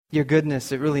Your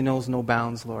goodness, it really knows no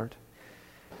bounds, Lord.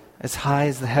 As high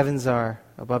as the heavens are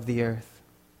above the earth,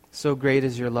 so great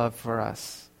is your love for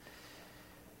us.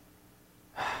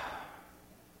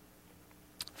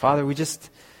 Father, we just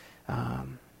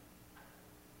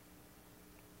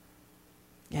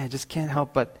just can't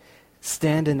help but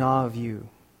stand in awe of you,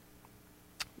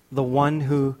 the one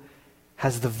who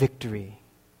has the victory.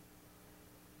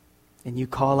 And you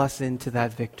call us into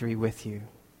that victory with you.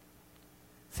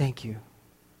 Thank you.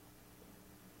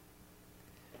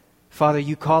 Father,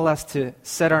 you call us to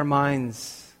set our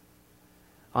minds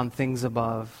on things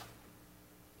above.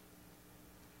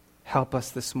 Help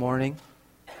us this morning.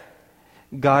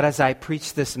 God, as I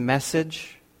preach this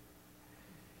message,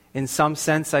 in some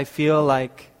sense I feel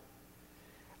like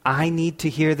I need to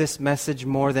hear this message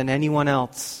more than anyone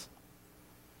else.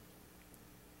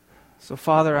 So,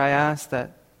 Father, I ask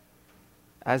that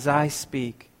as I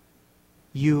speak,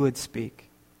 you would speak.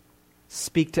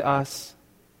 Speak to us.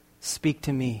 Speak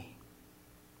to me.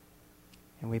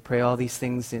 And we pray all these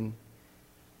things in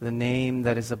the name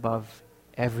that is above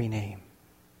every name.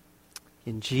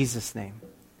 In Jesus' name.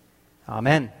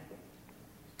 Amen.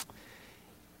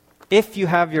 If you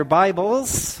have your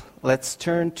Bibles, let's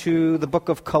turn to the book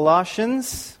of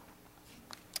Colossians,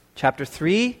 chapter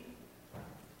 3.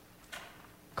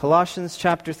 Colossians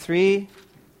chapter 3.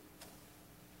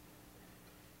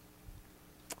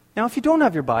 Now, if you don't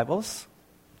have your Bibles,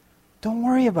 don't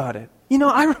worry about it. You know,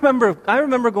 I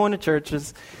remember going to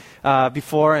churches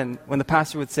before, and when the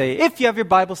pastor would say, if you have your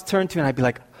Bibles, turn to, and I'd be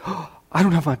like, oh, I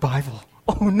don't have my Bible.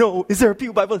 Oh no, is there a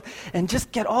few Bibles? And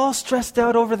just get all stressed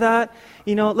out over that.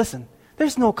 You know, listen,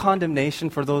 there's no condemnation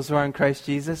for those who are in Christ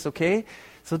Jesus, okay?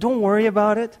 So don't worry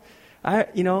about it.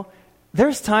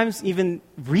 There's times even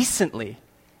recently,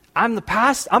 I'm a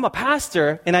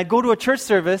pastor, and I go to a church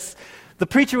service, the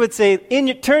preacher would say,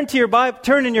 turn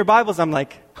in your Bibles. I'm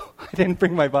like, I didn't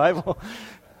bring my Bible.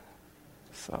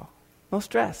 So, no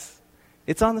stress.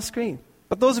 It's on the screen.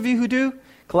 But those of you who do,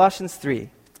 Colossians 3.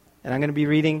 And I'm going to be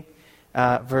reading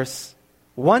verse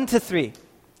 1 to 3.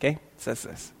 Okay? It says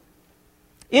this.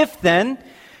 If then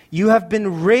you have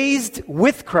been raised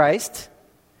with Christ,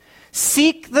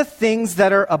 seek the things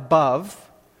that are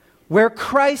above, where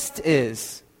Christ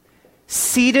is,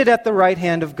 seated at the right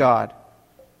hand of God.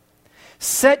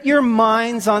 Set your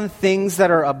minds on things that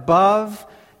are above,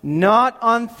 not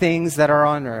on things that are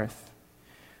on earth.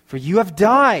 For you have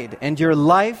died, and your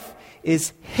life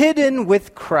is hidden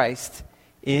with Christ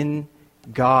in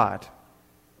God.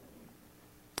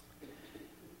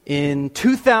 In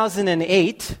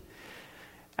 2008,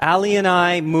 Ali and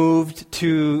I moved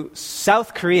to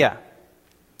South Korea.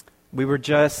 We were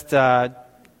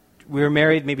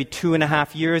married maybe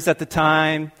 2.5 years at the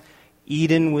time.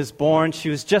 Eden was born. She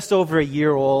was just over a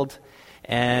year old.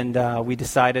 And we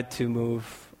decided to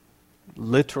move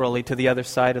literally to the other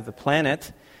side of the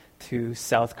planet, to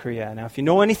South Korea. Now, if you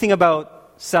know anything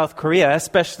about South Korea,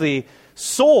 especially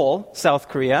Seoul, South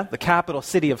Korea, the capital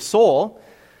city of Seoul,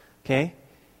 okay,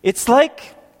 it's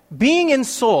like being in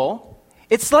Seoul,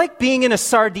 it's like being in a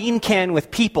sardine can with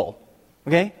people,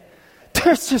 okay?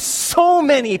 There's just so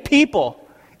many people.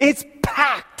 It's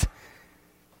packed.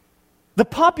 The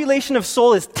population of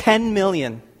Seoul is 10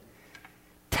 million.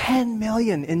 10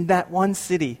 million in that one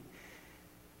city.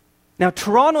 Now,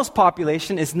 Toronto's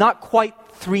population is not quite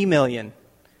 3 million,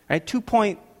 right?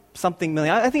 2-point-something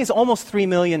million. I think it's almost 3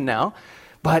 million now.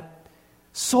 But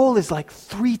Seoul is like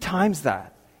 3 times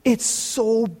that. It's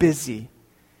so busy.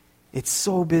 It's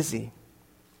so busy.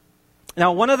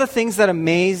 Now, one of the things that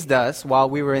amazed us while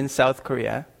we were in South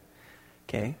Korea,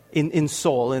 okay, in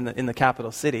Seoul, in the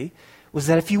capital city, was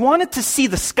that if you wanted to see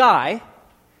the sky,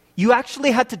 you actually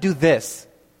had to do this.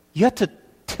 You had to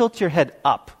tilt your head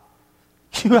up.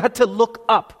 You had to look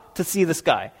up to see the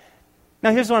sky.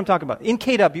 Now, here's what I'm talking about. In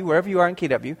KW, wherever you are in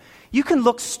KW, you can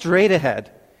look straight ahead.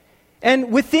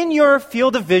 And within your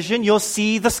field of vision, you'll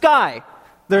see the sky.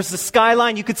 There's the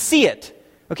skyline. You could see it.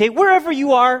 Okay, wherever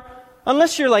you are,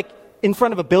 unless you're like in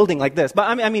front of a building like this. But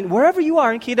I mean, wherever you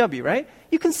are in KW, right?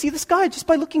 You can see the sky just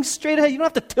by looking straight ahead. You don't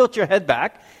have to tilt your head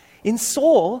back. In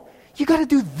Seoul, you got to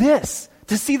do this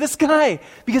to see the sky,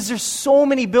 because there's so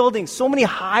many buildings, so many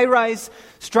high-rise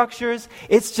structures.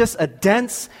 It's just a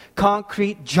dense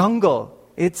concrete jungle.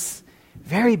 It's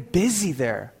very busy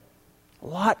there. A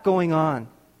lot going on.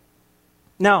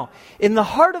 Now, in the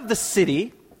heart of the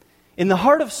city, in the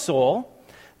heart of Seoul,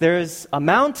 there's a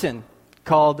mountain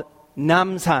called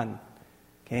Namsan.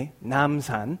 Okay,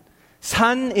 Namsan.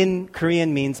 San in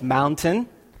Korean means mountain.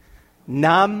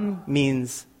 Nam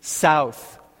means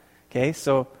south. Okay,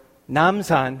 so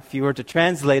Namsan, if you were to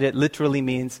translate it, literally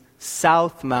means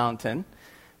South Mountain.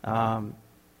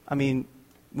 I I mean,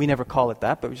 we never call it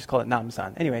that, but we just call it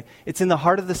Namsan. Anyway, it's in the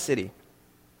heart of the city.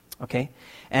 Okay?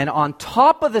 And on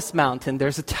top of this mountain,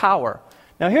 there's a tower.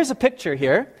 Now, here's a picture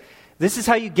here. This is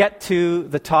how you get to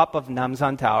the top of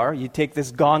Namsan Tower. You take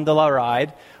this gondola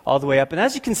ride all the way up. And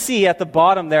as you can see at the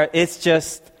bottom there, it's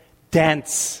just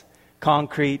dense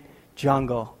concrete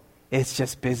jungle. It's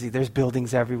just busy. There's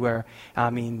buildings everywhere. I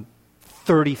mean,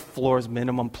 30 floors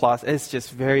minimum plus. It's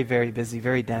just very, very busy,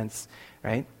 very dense,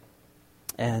 right?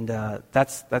 And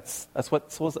that's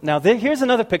what. Now here's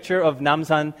another picture of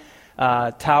Namsan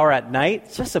Tower at night.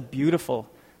 It's just a beautiful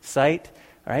sight,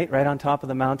 right on top of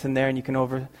the mountain there, and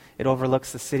it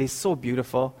overlooks the city. So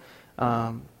beautiful.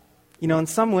 In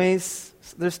some ways,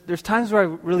 there's times where I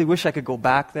really wish I could go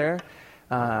back there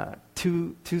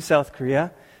to South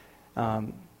Korea.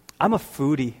 I'm a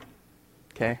foodie.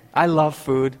 Okay, I love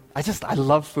food. I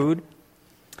love food.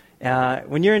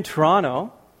 When you're in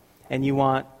Toronto and you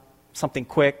want something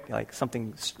quick, like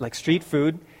something like street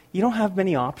food, you don't have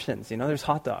many options. There's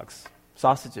hot dogs,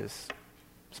 sausages.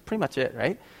 That's pretty much it,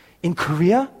 right? In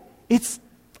Korea, it's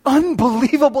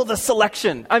unbelievable, the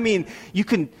selection. I mean,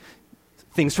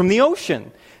 things from the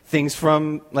ocean, things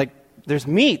from, there's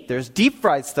meat, there's deep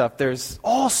fried stuff, there's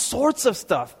all sorts of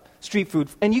stuff, street food.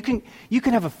 And you can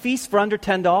have a feast for under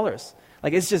 $10.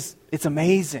 It's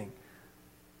amazing.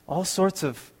 All sorts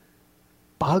of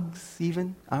bugs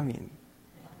even. I mean,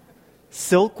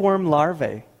 silkworm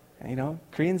larvae.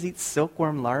 Koreans eat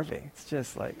silkworm larvae. It's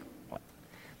just like, what?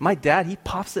 My dad, he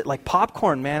pops it like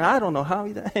popcorn, man. I don't know how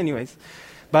he does. Anyways.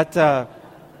 But, there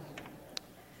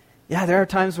are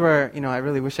times where, I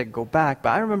really wish I could go back. But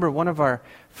I remember one of our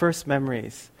first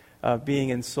memories of being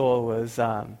in Seoul was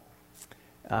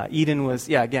Eden was,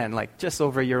 just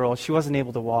over a year old. She wasn't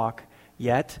able to walk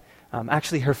yet.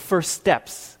 Actually, her first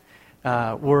steps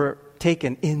were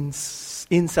taken in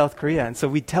South Korea. And so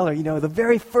we'd tell her, the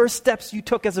very first steps you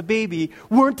took as a baby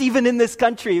weren't even in this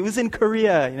country. It was in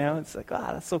Korea, It's like,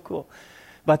 that's so cool.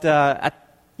 But,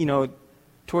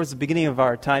 towards the beginning of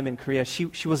our time in Korea,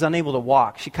 she was unable to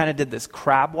walk. She kind of did this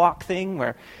crab walk thing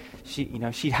where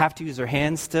she'd have to use her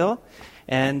hands still.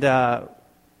 And there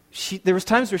was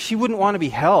times where she wouldn't want to be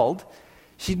held.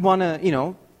 She'd want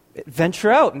to, venture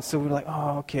out. And so we were like,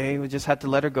 oh, okay, we just had to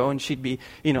let her go. And she'd be,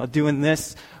 doing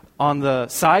this on the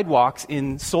sidewalks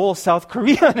in Seoul, South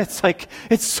Korea. And it's like,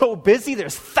 it's so busy.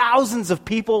 There's thousands of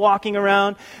people walking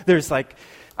around. There's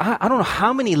I don't know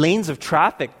how many lanes of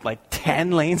traffic,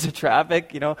 10 lanes of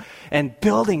traffic, and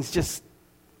buildings just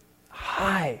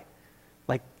high,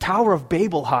 like Tower of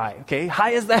Babel high, okay?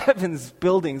 High as the heavens,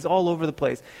 buildings all over the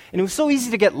place. And it was so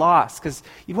easy to get lost because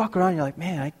you'd walk around and you're like,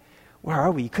 man, where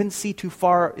are we? You couldn't see too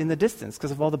far in the distance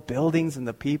because of all the buildings and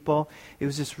the people. It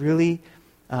was just really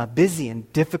busy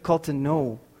and difficult to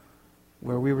know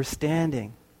where we were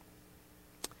standing.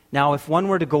 Now, if one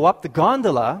were to go up the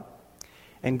gondola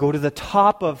and go to the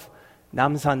top of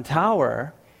Namsan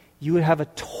Tower, you would have a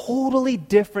totally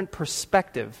different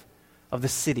perspective of the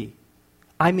city.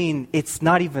 I mean, it's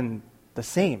not even the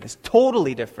same. It's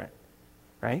totally different,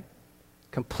 right?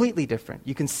 Completely different.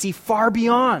 You can see far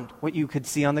beyond what you could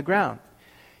see on the ground.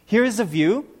 Here is a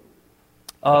view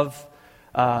of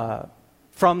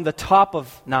from the top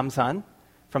of Namsan,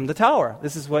 from the tower.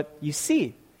 This is what you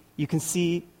see. You can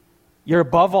see you're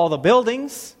above all the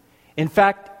buildings. In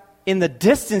fact, in the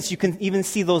distance, you can even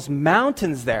see those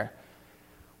mountains there.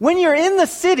 When you're in the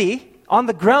city, on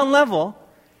the ground level,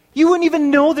 you wouldn't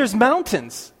even know there's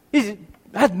mountains. You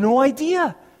had no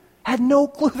idea. Had no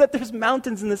clue that there's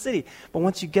mountains in the city. But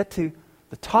once you get to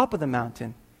the top of the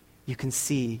mountain, you can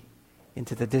see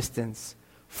into the distance,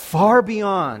 far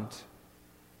beyond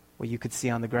what you could see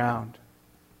on the ground.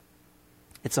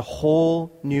 It's a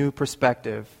whole new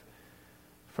perspective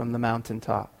from the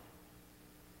mountaintop.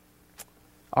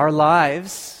 Our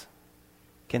lives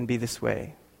can be this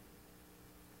way.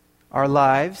 Our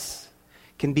lives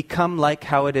can become like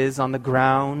how it is on the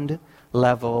ground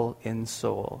level in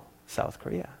Seoul, South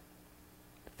Korea.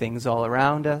 Things all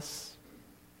around us,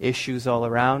 issues all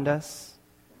around us,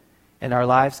 and our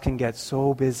lives can get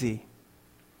so busy.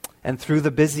 And through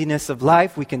the busyness of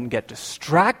life, we can get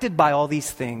distracted by all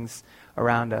these things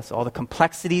around us, all the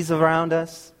complexities around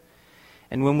us.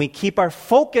 And when we keep our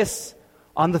focus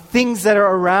on the things that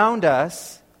are around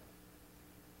us,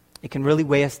 it can really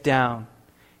weigh us down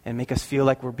and make us feel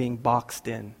like we're being boxed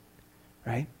in,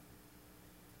 right?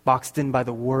 Boxed in by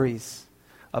the worries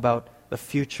about the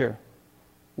future,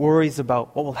 worries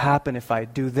about what will happen if I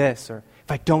do this, or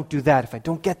if I don't do that, if I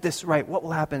don't get this right, what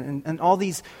will happen? And all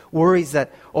these worries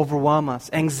that overwhelm us,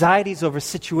 anxieties over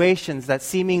situations that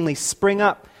seemingly spring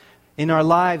up in our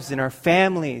lives, in our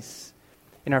families,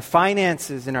 in our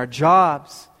finances, in our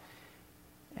jobs.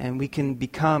 And we can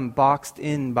become boxed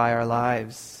in by our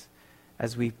lives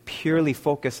as we purely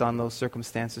focus on those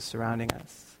circumstances surrounding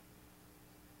us.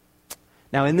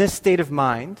 Now, in this state of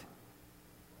mind,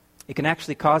 it can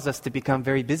actually cause us to become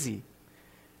very busy,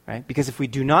 right? Because if we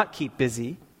do not keep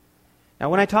busy,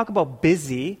 now when I talk about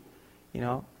busy,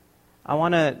 I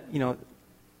want to,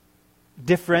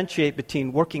 differentiate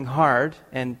between working hard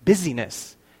and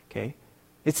busyness, okay?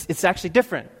 It's actually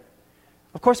different.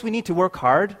 Of course, we need to work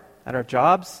hard at our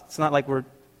jobs. It's not like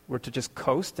we're to just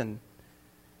coast and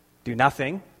do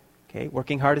nothing, okay?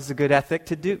 Working hard is a good ethic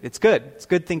to do. It's good. It's a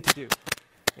good thing to do.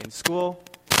 In school,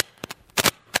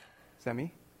 is that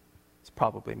me? It's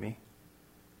probably me.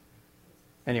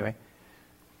 Anyway,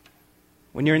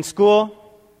 when you're in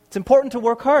school, it's important to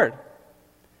work hard.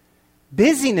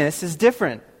 Busyness is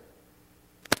different.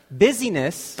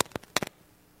 Busyness,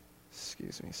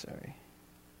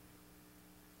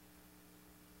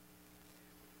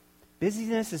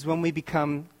 Busyness is when we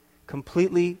become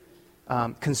completely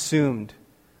consumed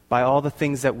by all the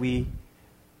things that we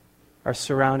are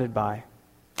surrounded by,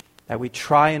 that we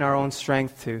try in our own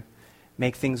strength to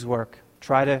make things work,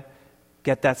 try to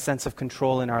get that sense of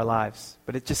control in our lives,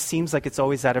 but it just seems like it's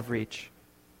always out of reach.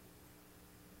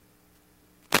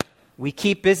 We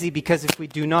keep busy because if we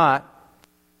do not,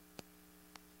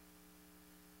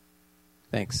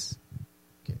 thanks.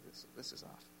 Okay, this is off.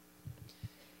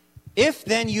 If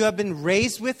then you have been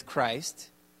raised with Christ,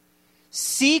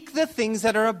 seek the things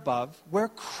that are above, where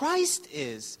Christ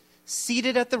is,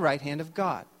 seated at the right hand of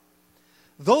God.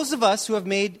 Those of us who have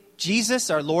made Jesus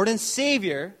our Lord and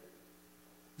Savior,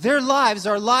 our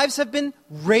lives have been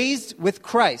raised with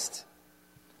Christ.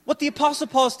 What the Apostle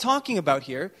Paul is talking about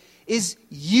here is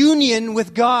union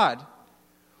with God.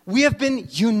 We have been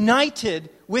united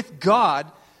with God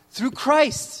through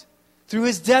Christ, through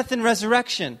His death and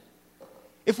resurrection.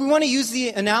 If we want to use the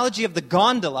analogy of the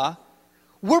gondola,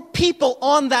 we're people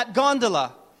on that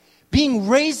gondola, being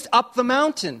raised up the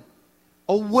mountain,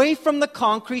 away from the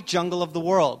concrete jungle of the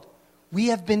world. We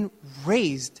have been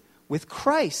raised with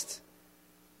Christ.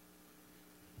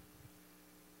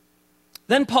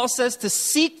 Then Paul says to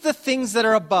seek the things that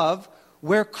are above,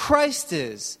 where Christ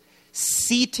is,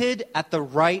 seated at the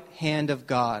right hand of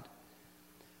God.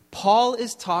 Paul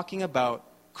is talking about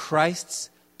Christ's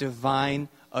divine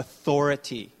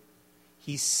authority.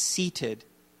 He's seated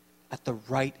at the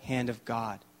right hand of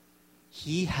God.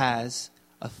 He has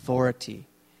authority.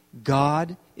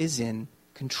 God is in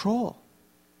control.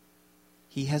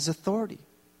 He has authority.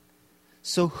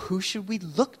 So who should we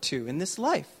look to in this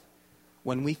life?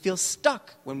 When we feel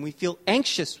stuck, when we feel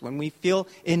anxious, when we feel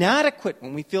inadequate,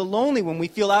 when we feel lonely, when we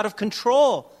feel out of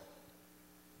control.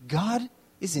 God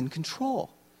is in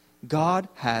control. God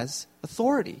has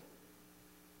authority.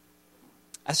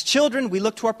 As children, we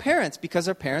look to our parents because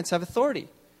our parents have authority.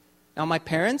 Now, my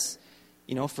parents,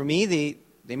 for me,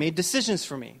 they made decisions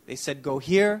for me. They said, go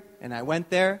here, and I went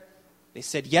there. They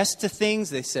said yes to things.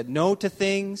 They said no to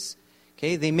things.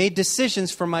 Okay, they made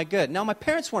decisions for my good. Now, my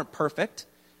parents weren't perfect.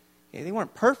 Okay, they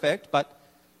weren't perfect, but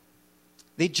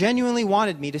they genuinely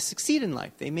wanted me to succeed in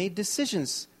life. They made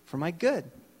decisions for my good.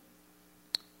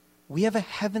 We have a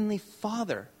heavenly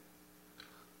Father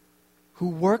who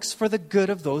works for the good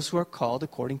of those who are called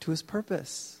according to His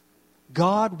purpose.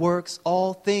 God works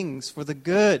all things for the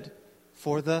good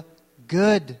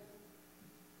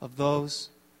of those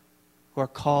who are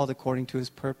called according to His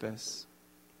purpose.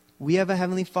 We have a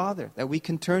heavenly Father that we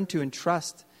can turn to and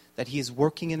trust that He is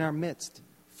working in our midst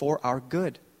for our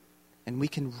good. And we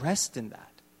can rest in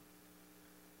that.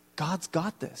 God's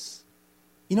got this.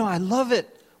 I love it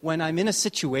when I'm in a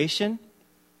situation.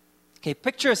 Okay,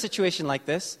 picture a situation like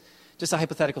this. Just a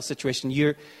hypothetical situation.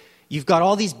 You've got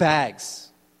all these bags.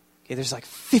 Okay, there's like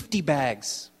 50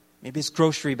 bags. Maybe it's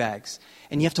grocery bags.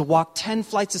 And you have to walk 10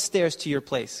 flights of stairs to your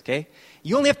place, okay?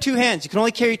 You only have 2 hands. You can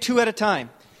only carry 2 at a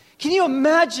time. Can you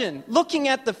imagine looking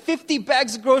at the 50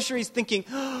 bags of groceries thinking,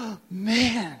 oh,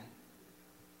 man,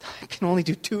 I can only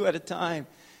do 2 at a time.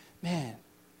 Man.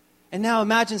 And now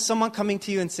imagine someone coming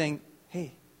to you and saying,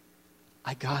 hey,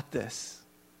 I got this.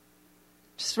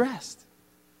 Just rest.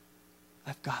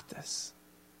 I've got this.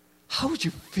 How would you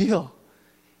feel?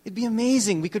 It'd be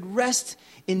amazing. We could rest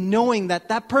in knowing that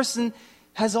that person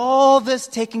has all this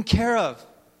taken care of.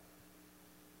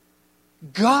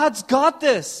 God's got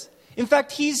this. In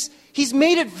fact, He's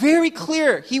made it very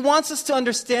clear. He wants us to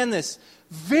understand this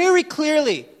very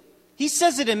clearly. He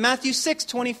says it in Matthew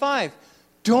 6:25.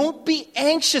 Don't be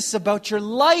anxious about your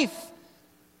life,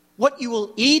 what you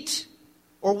will eat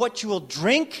or what you will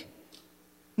drink,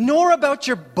 nor about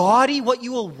your body, what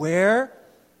you will wear.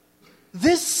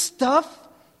 This stuff,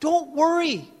 don't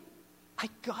worry. I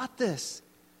got this.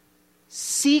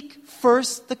 Seek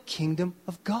first the kingdom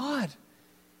of God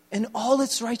and all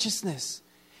its righteousness.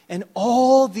 And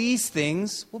all these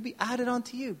things will be added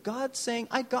onto you. God's saying,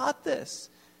 I got this.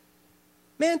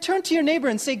 Man, turn to your neighbor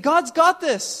and say, God's got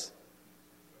this.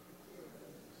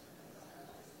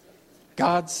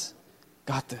 God's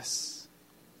got this.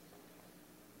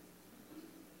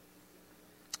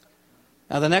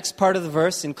 Now the next part of the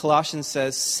verse in Colossians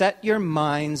says, set your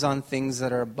minds on things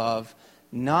that are above,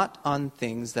 not on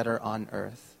things that are on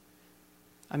earth.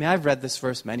 I mean, I've read this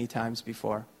verse many times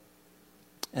before.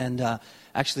 And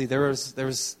actually, there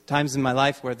was times in my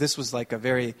life where this was like a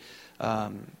very,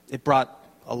 it brought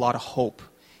a lot of hope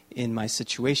in my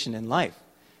situation in life.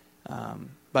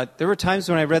 But there were times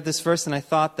when I read this verse and I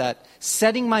thought that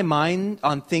setting my mind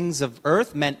on things of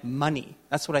earth meant money.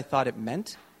 That's what I thought it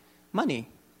meant, money.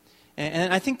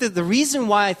 And I think that the reason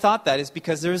why I thought that is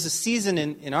because there was a season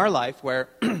in our life where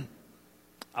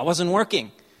I wasn't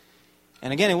working.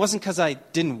 And again, it wasn't because I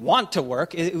didn't want to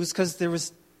work. It was because there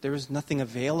was nothing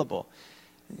available.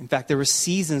 In fact, there were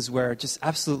seasons where just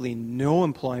absolutely no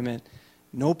employment,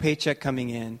 no paycheck coming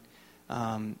in.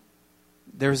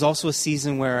 There was also a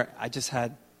season where I just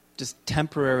had just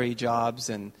temporary jobs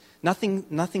and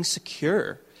nothing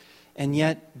secure. And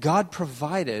yet God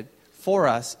provided for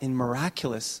us in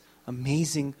miraculous,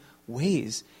 amazing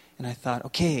ways. And I thought,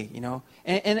 okay,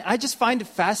 and I just find it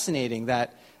fascinating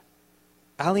that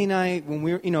Ali and I, when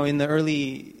we were, in the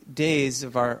early days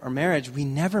of our marriage, we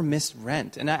never missed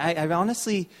rent. And I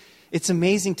honestly, it's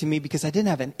amazing to me because I didn't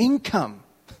have an income.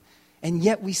 And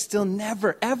yet we still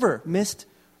never, ever missed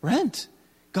rent.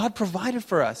 God provided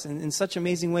for us in such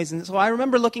amazing ways. And so I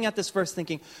remember looking at this verse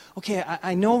thinking, okay,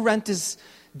 I know rent is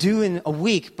due in a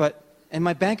week, and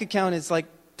my bank account is like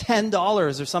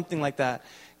 $10 or something like that.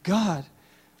 God,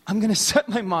 I'm going to set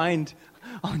my mind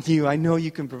on you. I know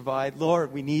you can provide.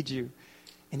 Lord, we need you.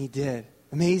 And he did.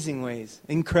 Amazing ways.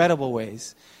 Incredible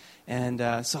ways. And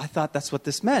so I thought that's what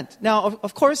this meant. Now,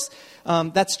 of course,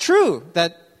 that's true,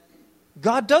 that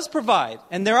God does provide.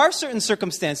 And there are certain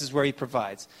circumstances where he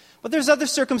provides. But there's other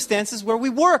circumstances where we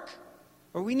work,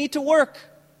 or we need to work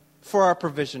for our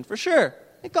provision, for sure.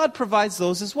 And God provides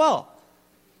those as well.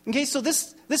 Okay, so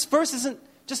this verse isn't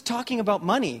just talking about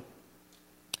money.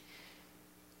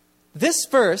 This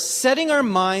verse, setting our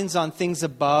minds on things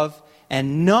above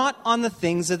and not on the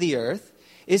things of the earth,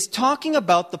 is talking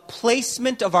about the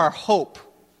placement of our hope.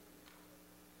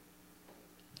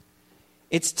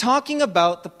 It's talking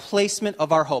about the placement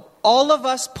of our hope. All of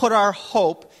us put our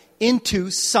hope into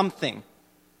something.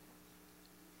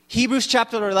 Hebrews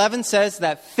chapter 11 says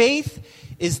that faith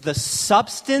is the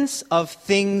substance of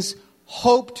things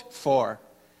hoped for,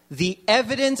 the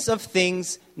evidence of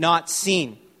things not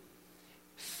seen.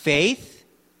 Faith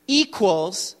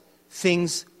equals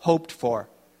things hoped for.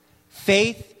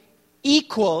 Faith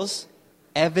equals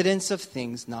evidence of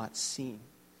things not seen.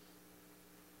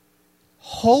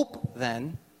 Hope,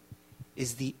 then,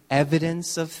 is the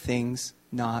evidence of things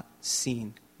not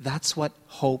seen. That's what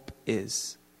hope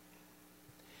is.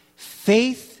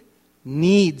 Faith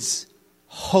needs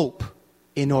hope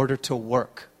in order to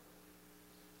work.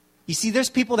 You see, there's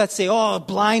people that say, oh,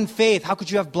 blind faith. How could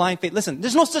you have blind faith? Listen,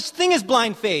 there's no such thing as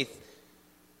blind faith.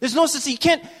 There's no such thing. You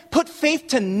can't put faith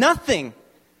to nothing.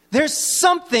 There's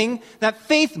something that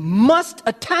faith must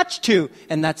attach to,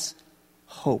 and that's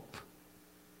hope.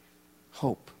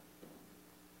 Hope.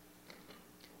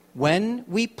 When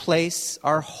we place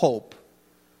our hope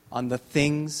on the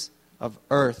things of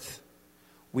earth,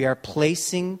 we are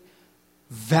placing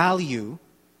value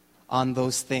on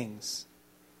those things.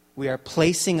 We are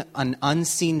placing an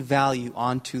unseen value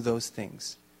onto those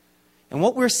things. And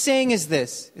what we're saying is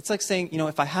this. It's like saying,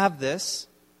 if I have this,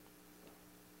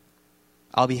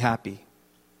 I'll be happy.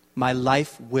 My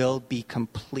life will be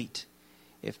complete.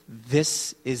 If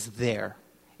this is there,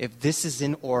 if this is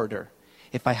in order,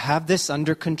 if I have this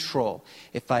under control,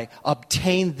 if I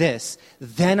obtain this,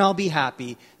 then I'll be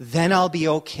happy, then I'll be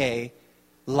okay.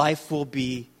 Life will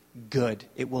be good.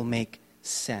 It will make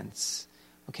sense.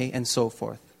 Okay, and so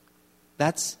forth.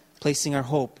 That's placing our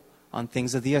hope on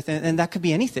things of the earth. And that could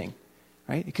be anything,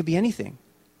 right? It could be anything.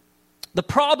 The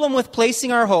problem with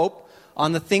placing our hope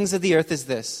on the things of the earth is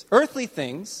this. Earthly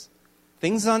things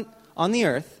on the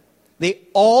earth, they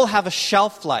all have a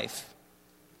shelf life.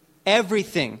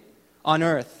 Everything on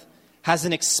earth has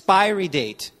an expiry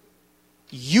date.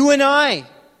 You and I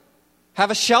have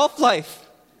a shelf life,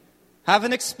 have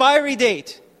an expiry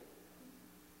date.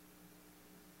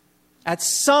 At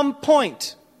some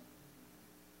point,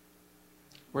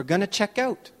 we're going to check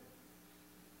out.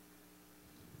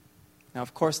 Now,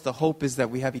 of course, the hope is that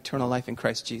we have eternal life in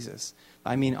Christ Jesus.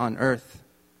 I mean on earth.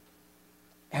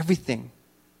 Everything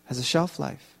has a shelf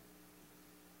life.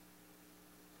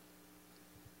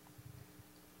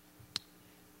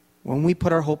 When we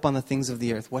put our hope on the things of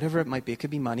the earth, whatever it might be, it could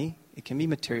be money, it can be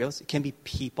materials, it can be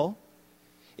people,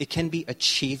 it can be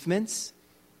achievements,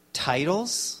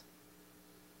 titles,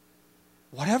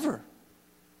 whatever.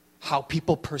 How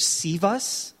people perceive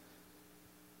us,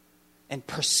 and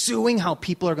pursuing how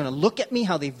people are going to look at me,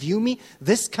 how they view me,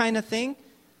 this kind of thing.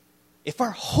 If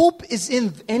our hope is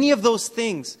in any of those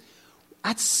things,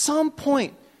 at some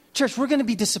point, church, we're going to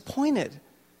be disappointed.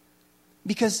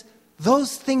 Because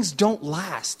those things don't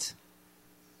last.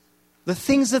 The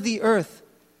things of the earth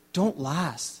don't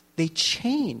last. They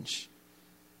change.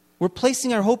 We're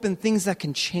placing our hope in things that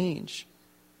can change.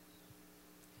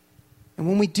 And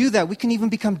when we do that, we can even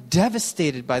become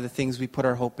devastated by the things we put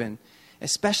our hope in,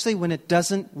 especially when it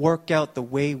doesn't work out the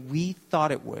way we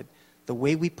thought it would, the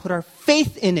way we put our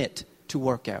faith in it to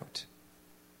work out.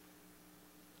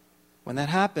 When that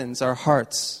happens, our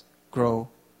hearts grow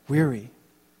weary.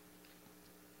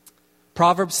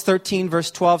 Proverbs 13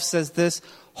 verse 12 says this,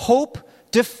 hope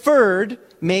deferred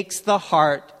makes the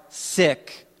heart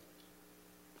sick.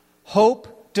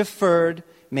 Hope deferred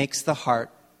makes the heart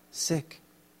sick.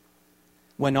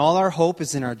 When all our hope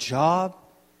is in our job,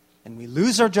 and we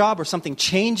lose our job or something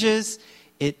changes,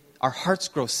 our hearts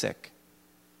grow sick.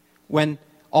 When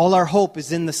all our hope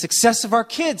is in the success of our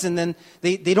kids and then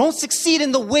they don't succeed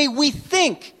in the way we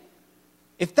think,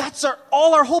 if that's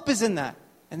all our hope is in that,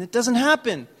 and it doesn't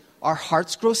happen, our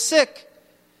hearts grow sick.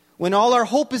 When all our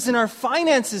hope is in our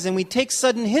finances and we take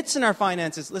sudden hits in our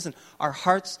finances, listen, our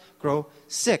hearts grow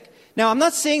sick. Now, I'm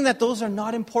not saying that those are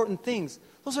not important things.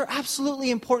 Those are absolutely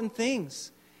important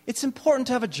things. It's important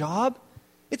to have a job.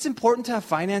 It's important to have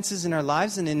finances in our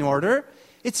lives and in order.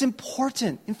 It's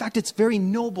important. In fact, it's very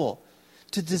noble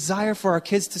to desire for our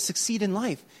kids to succeed in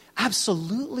life.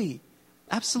 Absolutely.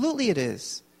 Absolutely it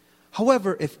is.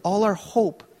 However, if all our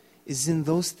hope is in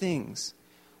those things,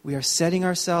 we are setting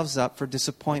ourselves up for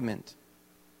disappointment.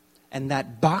 And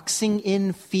that boxing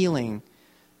in feeling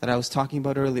that I was talking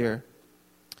about earlier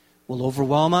will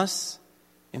overwhelm us.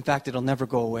 In fact, it'll never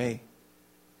go away.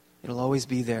 It'll always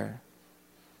be there.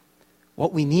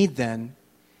 What we need then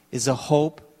is a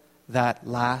hope that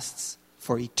lasts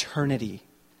for eternity.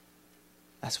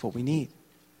 That's what we need.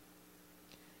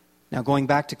 Now going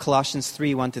back to Colossians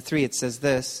 3, 1-3, it says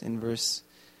this in verse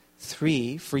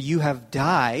 3, for you have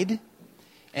died,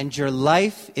 and your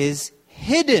life is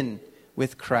hidden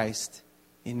with Christ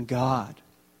in God.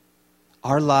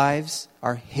 Our lives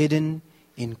are hidden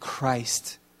in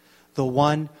Christ, the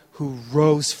one who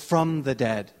rose from the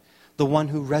dead, the one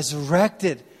who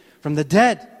resurrected from the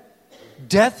dead.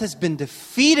 Death has been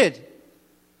defeated.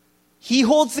 He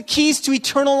holds the keys to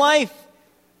eternal life.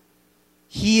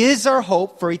 He is our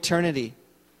hope for eternity.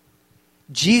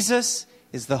 Jesus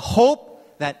is the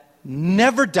hope that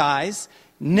never dies,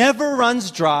 never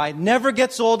runs dry, never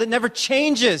gets old, it never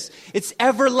changes. It's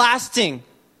everlasting.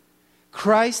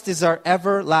 Christ is our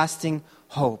everlasting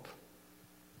hope.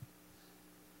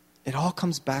 It all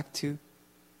comes back to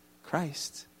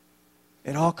Christ.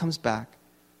 It all comes back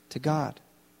to God.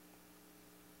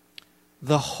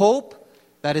 The hope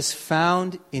that is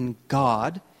found in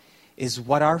God is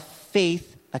what our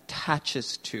faith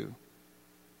attaches to.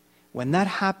 When that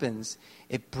happens,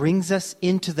 it brings us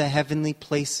into the heavenly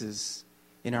places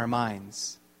in our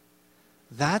minds.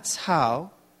 That's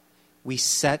how we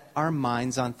set our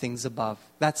minds on things above.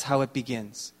 That's how it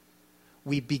begins.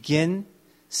 We begin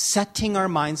setting our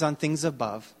minds on things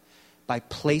above by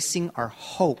placing our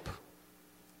hope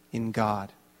in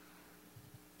God.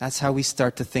 That's how we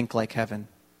start to think like heaven.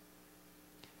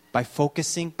 By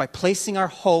placing our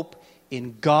hope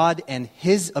in God and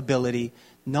His ability,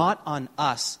 not on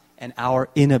us and our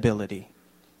inability.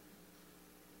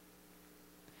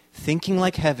 Thinking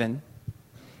like heaven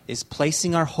is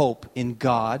placing our hope in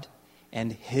God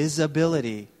and His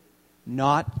ability,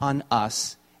 not on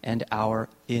us and our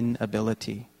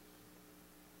inability.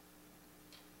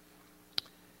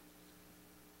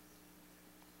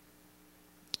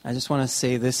 I just want to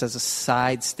say this as a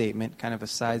side statement, kind of a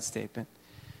side statement.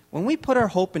 When we put our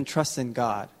hope and trust in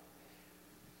God,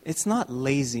 it's not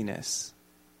laziness.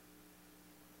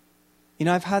 You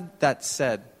know, I've had that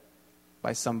said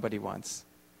by somebody once.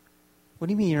 What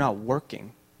do you mean you're not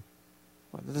working?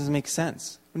 Well, that doesn't make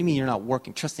sense. What do you mean you're not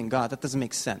working? Trusting God, that doesn't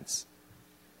make sense.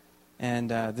 And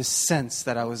this sense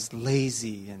that I was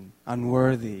lazy and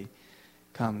unworthy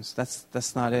comes.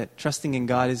 That's not it. Trusting in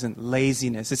God isn't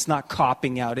laziness. It's not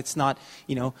copping out. It's not,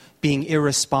 being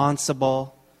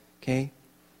irresponsible. Okay?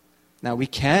 Now, we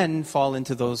can fall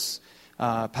into those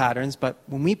patterns, but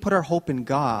when we put our hope in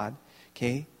God,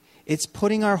 okay, It's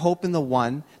putting our hope in the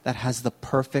one that has the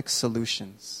perfect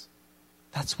solutions.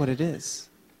 That's what it is.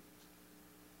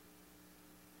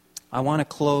 I want to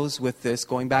close with this,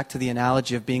 going back to the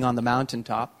analogy of being on the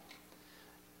mountaintop.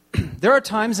 There are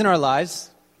times in our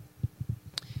lives,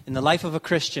 in the life of a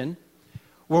Christian,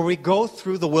 where we go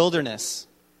through the wilderness,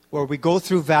 where we go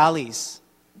through valleys.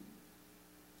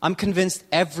 I'm convinced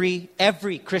every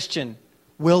Christian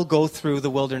will go through the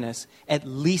wilderness at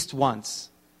least once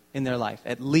in their life,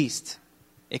 at least.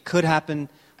 It could happen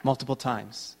multiple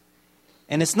times.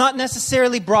 And it's not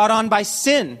necessarily brought on by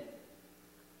sin.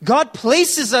 God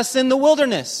places us in the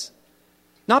wilderness,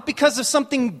 not because of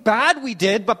something bad we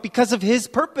did, but because of His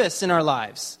purpose in our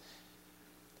lives.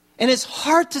 And it's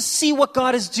hard to see what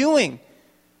God is doing.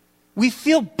 We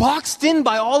feel boxed in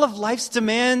by all of life's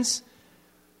demands.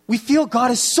 We feel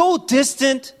God is so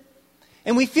distant.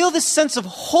 And we feel this sense of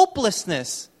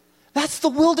hopelessness. That's the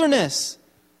wilderness.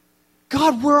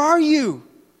 God, where are you?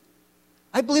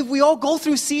 I believe we all go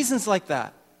through seasons like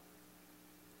that.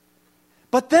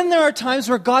 But then there are times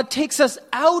where God takes us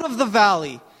out of the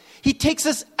valley. He takes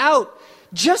us out.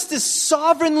 Just as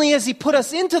sovereignly as He put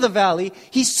us into the valley,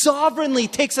 He sovereignly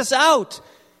takes us out.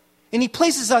 And He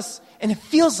places us, and it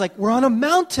feels like we're on a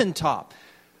mountaintop.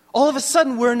 All of a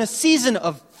sudden, we're in a season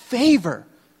of favor.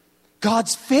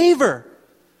 God's favor.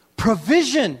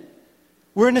 Provision.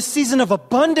 We're in a season of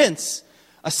abundance.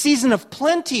 A season of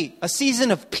plenty. A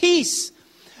season of peace.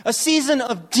 A season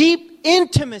of deep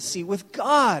intimacy with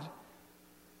God.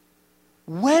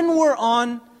 When we're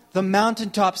on the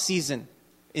mountaintop season,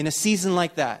 in a season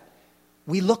like that,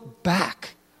 we look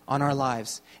back on our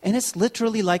lives. And it's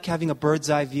literally like having a bird's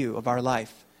eye view of our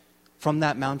life from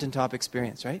that mountaintop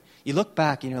experience, right? You look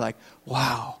back and you're like,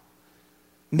 wow,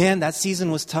 man, that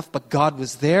season was tough, but God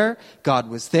was there, God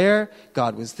was there,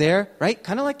 God was there, right?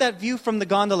 Kind of like that view from the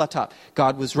gondola top.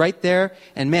 God was right there,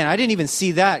 and man, I didn't even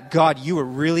see that. God, you were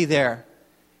really there.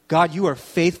 God, you are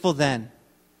faithful then.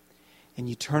 And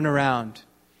you turn around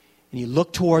and you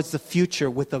look towards the future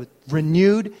with a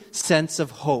renewed sense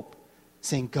of hope,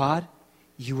 saying, God,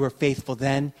 you were faithful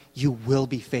then, you will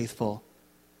be faithful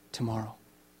tomorrow.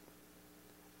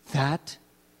 That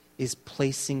is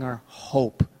placing our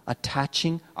hope,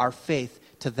 attaching our faith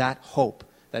to that hope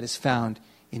that is found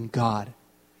in God.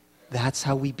 That's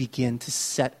how we begin to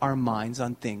set our minds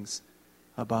on things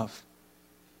above.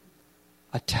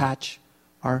 Attach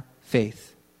our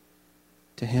faith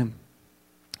to Him.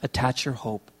 Attach your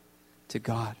hope to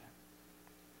God.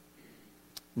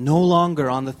 No longer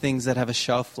on the things that have a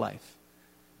shelf life,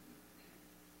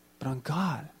 but on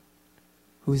God,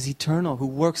 who is eternal, who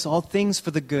works all things for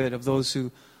the good of those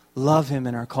who love Him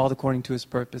and are called according to His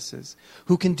purposes,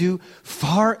 who can do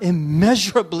far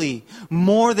immeasurably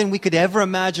more than we could ever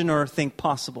imagine or think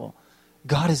possible.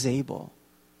 God is able.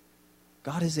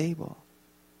 God is able.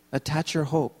 Attach your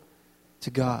hope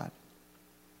to God.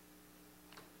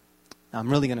 Now, I'm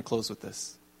really going to close with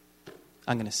this.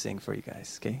 I'm going to sing for you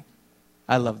guys, okay?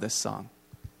 I love this song.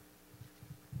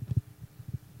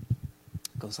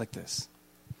 It goes like this.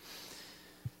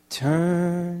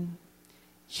 Turn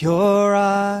your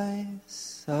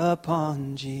eyes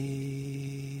upon Jesus.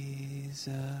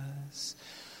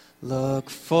 Look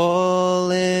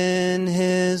full in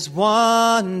His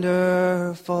wonderful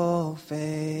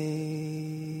face.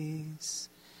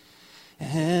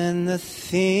 And the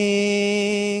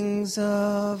things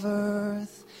of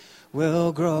earth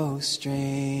will grow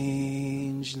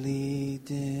strangely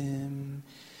dim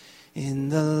in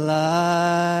the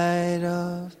light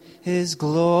of His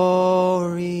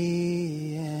glory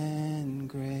and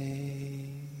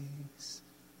grace.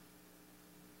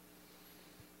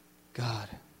 God,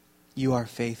 you are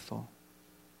faithful.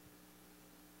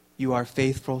 You are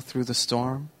faithful through the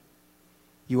storm.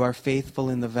 You are faithful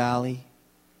in the valley.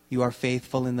 You are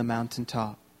faithful in the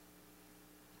mountaintop.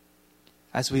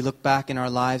 As we look back in our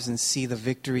lives and see the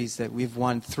victories that we've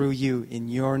won through you in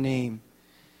your name,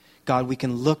 God, we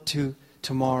can look to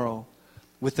tomorrow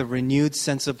with a renewed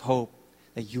sense of hope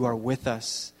that you are with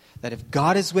us. That if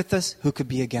God is with us, who could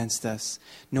be against us?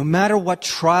 No matter what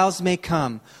trials may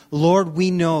come, Lord,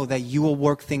 we know that you will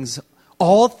work things,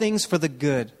 all things for the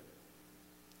good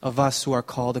of us who are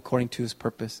called according to His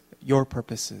purpose, your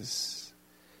purposes.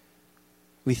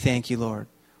 We thank you, Lord.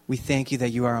 We thank you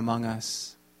that you are among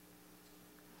us.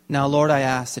 Now, Lord, I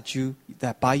ask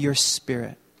that by your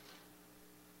Spirit,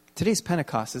 today's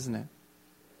Pentecost, isn't it?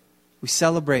 We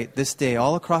celebrate this day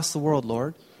all across the world,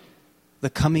 Lord,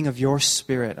 the coming of your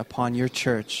Spirit upon your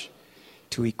church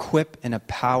to equip and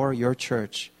empower your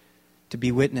church to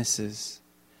be witnesses,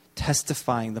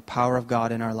 testifying the power of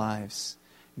God in our lives.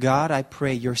 God, I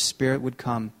pray your Spirit would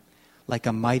come like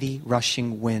a mighty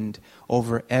rushing wind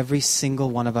over every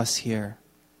single one of us here.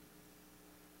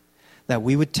 That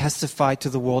we would testify to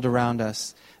the world around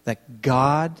us that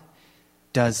God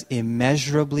does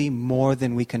immeasurably more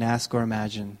than we can ask or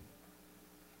imagine,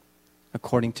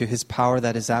 according to His power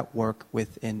that is at work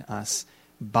within us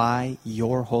by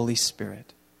your Holy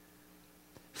Spirit.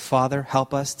 Father,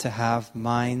 help us to have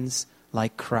minds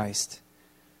like Christ,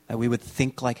 that we would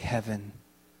think like heaven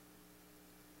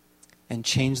and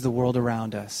change the world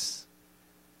around us.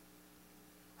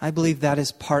 I believe that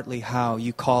is partly how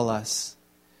you call us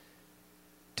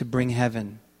to bring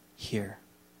heaven here,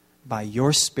 by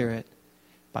your Spirit,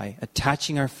 by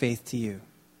attaching our faith to you.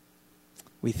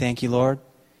 We thank you, Lord.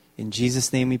 In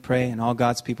Jesus' name we pray, and all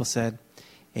God's people said,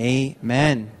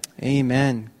 Amen.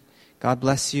 Amen. God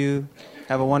bless you.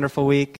 Have a wonderful week.